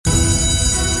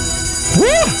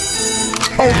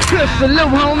Oh, sister, little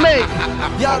homie.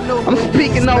 I'm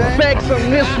speaking no facts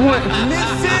on this one.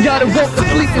 Y'all done woke the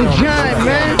sleeping giant,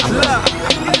 man.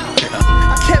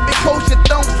 Kept it kosher,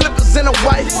 thong slippers and a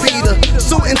white beater.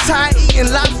 Suit and tie,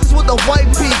 eating lobsters with the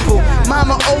white people.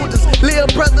 Mama oldest, little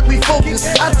brother be focused.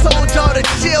 I told y'all to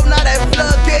chill, now that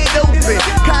floodgate open.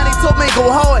 Connie told me go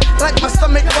hard, like my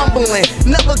stomach rumbling.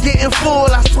 Never getting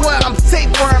full, I swear I'm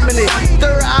tapeworming it.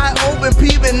 Third eye open,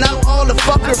 peeping out all the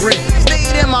fuckery.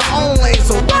 Stayed in my own lane,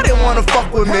 so why they wanna fuck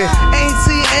with me?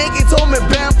 Auntie Angie told me,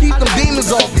 bam, keep them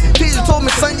demons off. Teacher told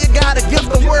me, son, you gotta give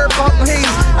the word about them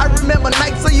haters. I remember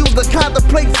nights I used to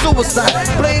contemplate suicide,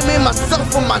 blaming myself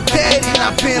for my daddy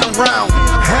not being around.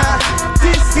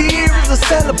 This year is a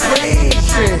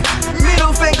celebration.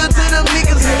 Middle finger to them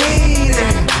niggas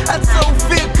hating. I told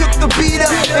Phil cook the beat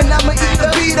up, and I'ma eat the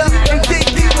beat up, and they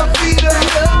keep my feet up.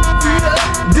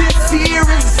 This year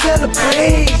is a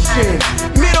celebration.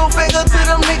 Middle finger to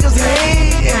them niggas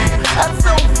hating. I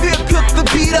told Phil cook the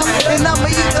beat up, and I'ma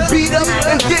eat the beat up,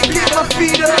 and they keep my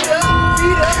feet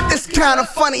up. It's kinda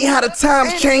funny how the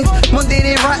times change. One day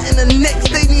they rotten, the next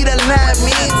they need a line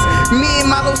means. Me and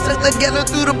Milo stuck together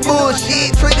through the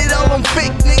bullshit. Traded all them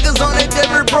fake niggas on that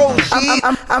Derrick Bro shit.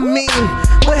 I mean,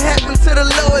 what happened to the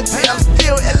loyalty? I'm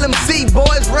still LMZ,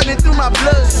 boys running through my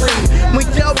bloodstream. When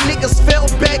y'all niggas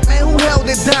fell back, man, who held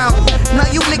it down?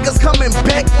 Now you niggas coming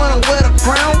back, wanna wear the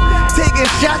crown. Taking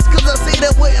shots cause I say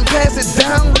that wouldn't pass it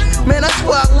down. Man, that's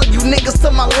why I love you niggas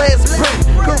to my last breath.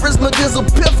 Charisma, Dizzle,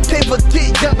 Piff, can't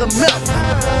forget Younger Milk.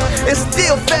 It's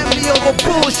still family over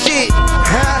bullshit.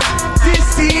 This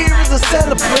year is a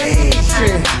celebration.